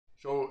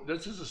So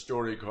this is a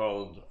story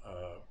called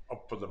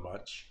Up for the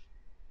Match,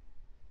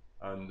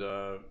 and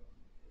the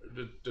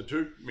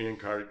two main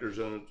characters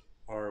in it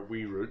are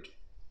Wee Root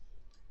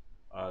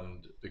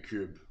and the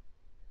Cube.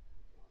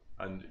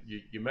 And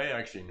you may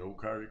actually know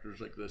characters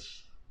like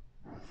this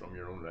from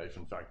your own life.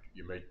 In fact,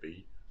 you might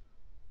be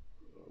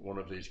one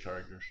of these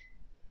characters.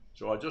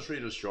 So I'll just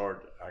read a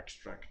short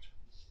extract.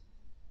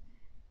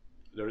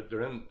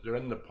 They're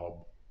in the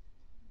pub,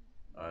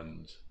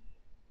 and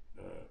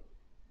uh,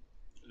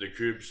 the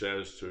Cube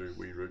says to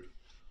Wee Root,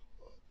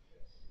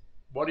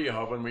 "What are you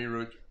having, Wee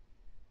Root? Do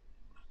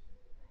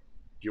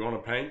you want a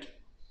pint?"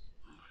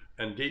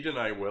 "Indeed, and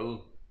I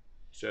will,"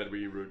 said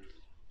Wee Root.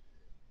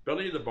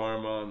 Billy the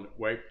barman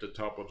wiped the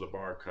top of the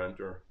bar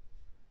counter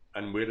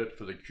and waited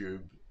for the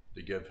Cube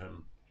to give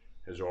him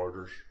his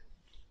orders.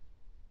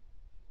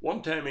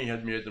 One time he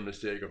had made the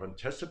mistake of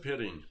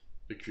anticipating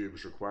the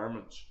Cube's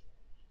requirements.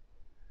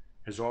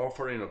 His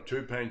offering of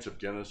 2 pints of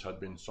Guinness had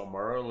been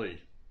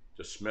summarily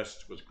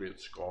dismissed with great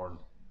scorn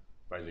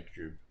by the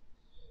Cube.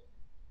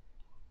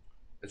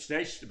 "It's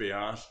nice to be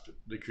asked,"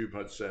 the Cube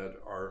had said,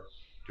 "or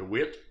to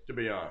wait to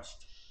be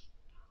asked.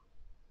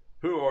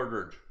 Who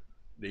ordered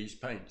these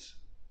pints,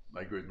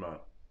 my good man?"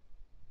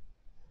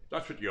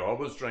 "That's what you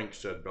always drink,"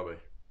 said Billy.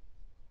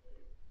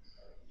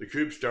 The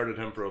Cube stared at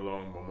him for a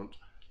long moment.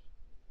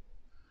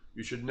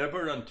 "You should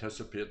never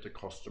anticipate the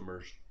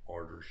customer's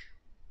orders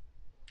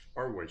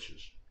or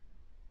wishes.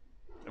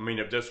 I mean,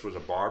 if this was a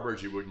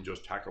barber's, you wouldn't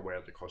just hack away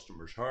at the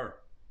customer's hair.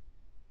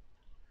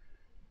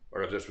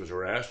 Or if this was a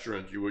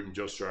restaurant, you wouldn't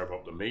just serve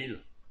up the meal.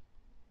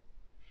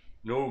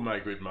 No, my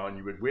good man,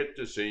 you would wait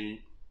to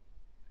see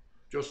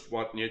just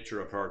what nature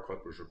of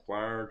haircut was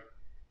required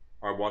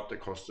or what the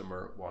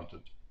customer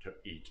wanted to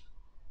eat.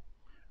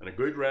 In a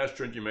good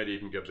restaurant, you might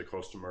even give the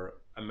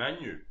customer a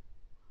menu.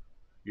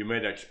 You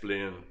might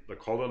explain the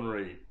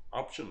culinary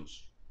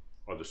options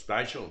or the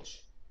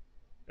specials,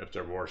 if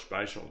there were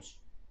specials,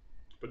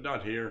 but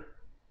not here.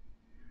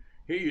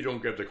 Here you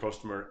don't give the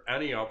customer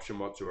any option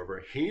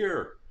whatsoever.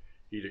 Here,"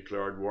 he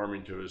declared,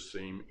 warming to his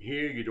theme,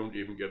 "here you don't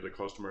even give the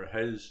customer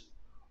his,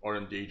 or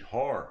indeed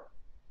her,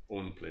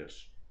 own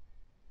place.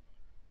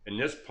 In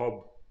this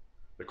pub,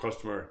 the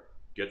customer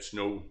gets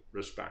no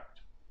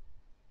respect."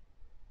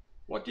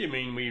 "What do you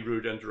mean?" Wee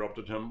Root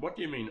interrupted him. "What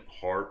do you mean,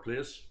 her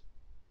place?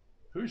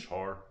 Who's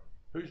her?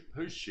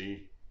 Who's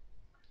she?"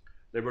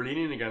 They were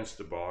leaning against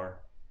the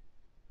bar.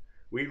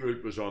 Wee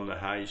Root was on the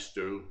high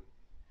stool.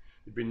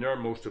 He'd been there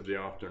most of the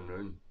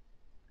afternoon.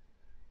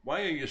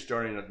 "Why are you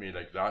staring at me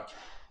like that?"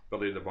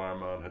 Billy the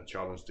barman had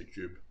challenged the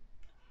Cube.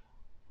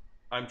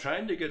 "I'm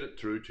trying to get it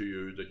through to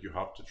you that you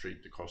have to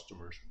treat the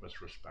customers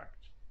with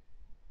respect."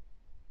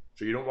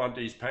 "So you don't want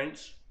these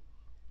pints?"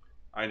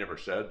 "I never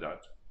said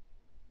that.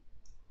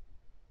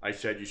 I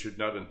said you should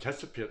not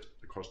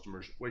anticipate the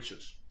customer's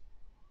wishes."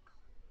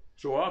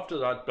 So after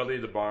that, Billy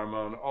the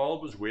barman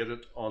always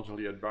waited until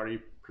he had very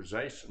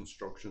precise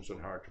instructions on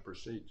how to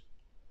proceed.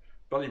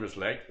 Billy was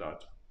like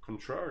that,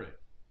 contrary.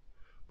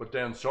 But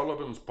then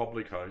Sullivan's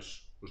public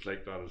house was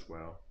like that as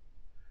well.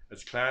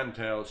 Its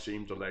clientele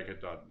seemed to like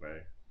it that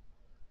way,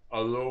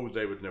 although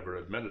they would never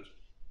admit it,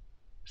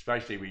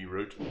 especially Wee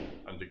Root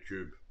and the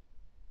Cube.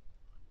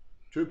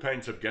 "2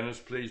 pints of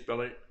Guinness, please,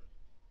 Billy."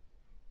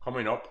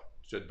 "Coming up,"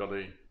 said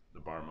Billy the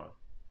barman.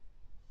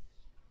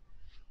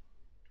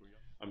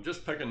 I'm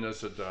just picking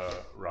this at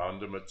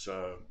random. It's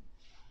a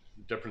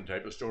different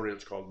type of story.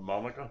 It's called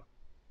Monica,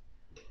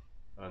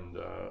 and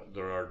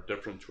there are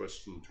different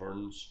twists and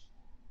turns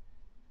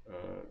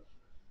uh,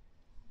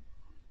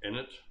 in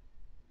it.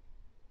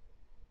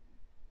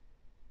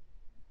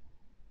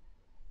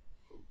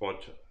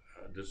 But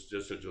this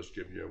will just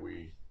give you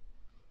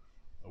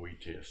a wee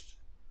taste.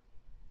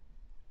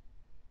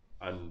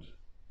 And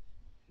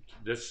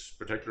this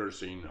particular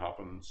scene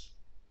happens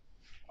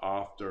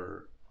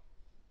after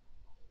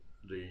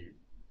the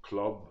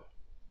club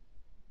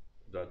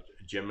that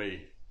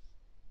Jimmy,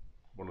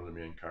 one of the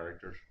main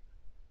characters,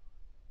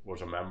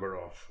 was a member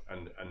of,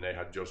 and they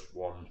had just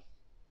won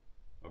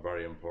a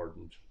very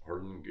important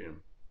hurling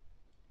game,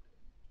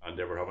 and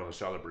they were having a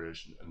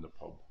celebration in the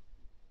pub.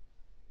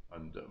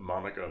 And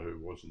Monica, who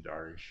wasn't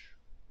Irish,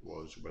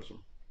 was with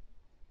them.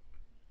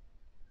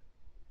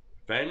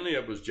 Finally,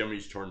 it was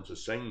Jimmy's turn to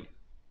sing.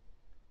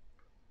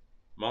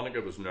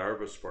 Monica was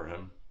nervous for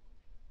him.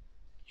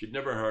 She'd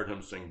never heard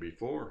him sing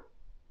before.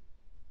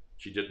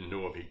 She didn't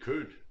know if he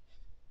could.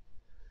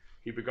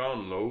 He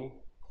began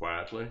low,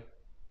 quietly.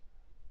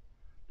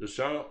 The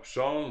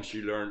song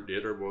she learned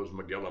later was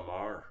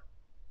McGillamar.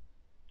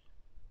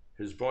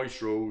 His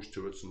voice rose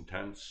to its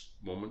intense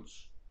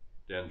moments,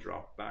 then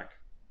dropped back.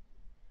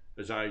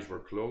 His eyes were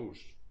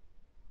closed.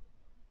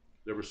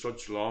 There was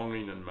such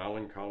longing and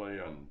melancholy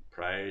and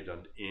pride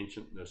and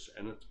ancientness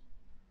in it.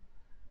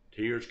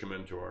 Tears came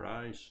into her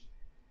eyes.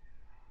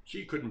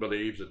 She couldn't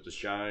believe that the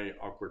shy,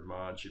 awkward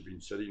man she'd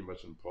been sitting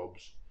with in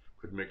pubs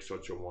could make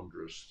such a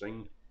wondrous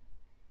thing.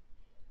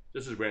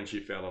 This is when she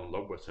fell in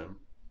love with him.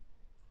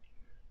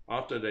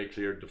 After they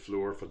cleared the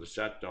floor for the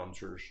set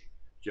dancers,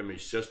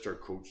 Jimmy's sister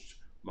coached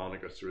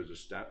Monica through the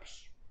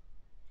steps.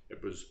 It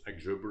It was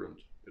exuberant.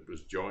 It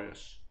was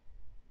joyous.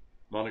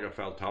 Monica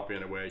felt happy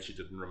in a way she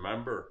didn't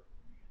remember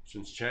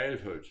since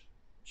childhood.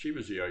 She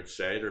was the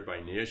outsider by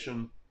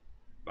nation,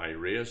 by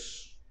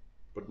race,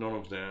 but none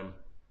of them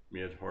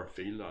made her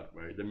feel that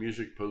way. The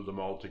music pulled them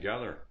all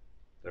together.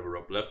 They were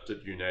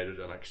uplifted, united,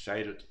 and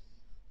excited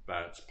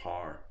by its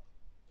power.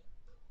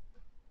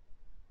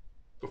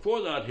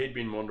 Before that, he'd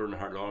been wondering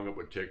how long it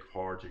would take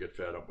her to get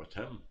fed up with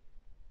him.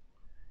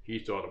 He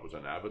thought it was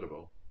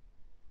inevitable.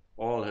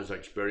 All his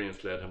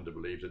experience led him to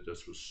believe that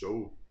this was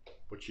so,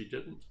 but she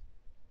didn't.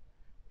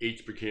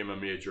 Each became a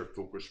major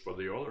focus for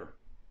the other.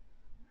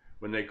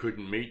 When they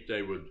couldn't meet,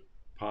 they would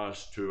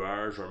pass 2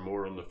 hours or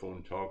more on the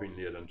phone talking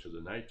late into the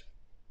night.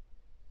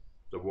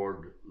 The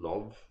word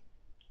love,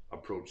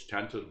 approached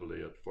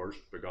tentatively at first,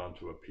 began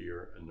to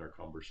appear in their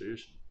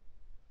conversation.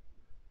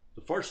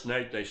 The first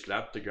night they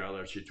slept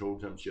together, she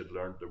told him she had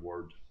learned the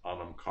word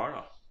Anam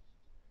Cara.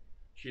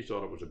 She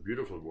thought it was a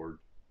beautiful word.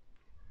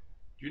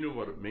 Do you know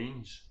what it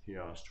means? He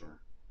asked her.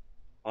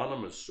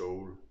 Anam is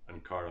soul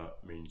and Cara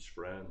means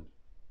friend.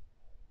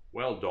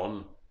 Well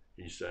done,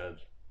 he said.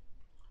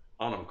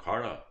 Anam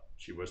Cara,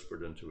 she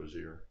whispered into his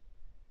ear.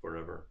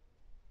 Forever.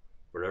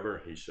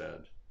 Forever, he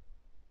said,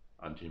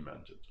 and he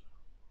meant it.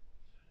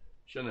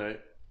 Sinead.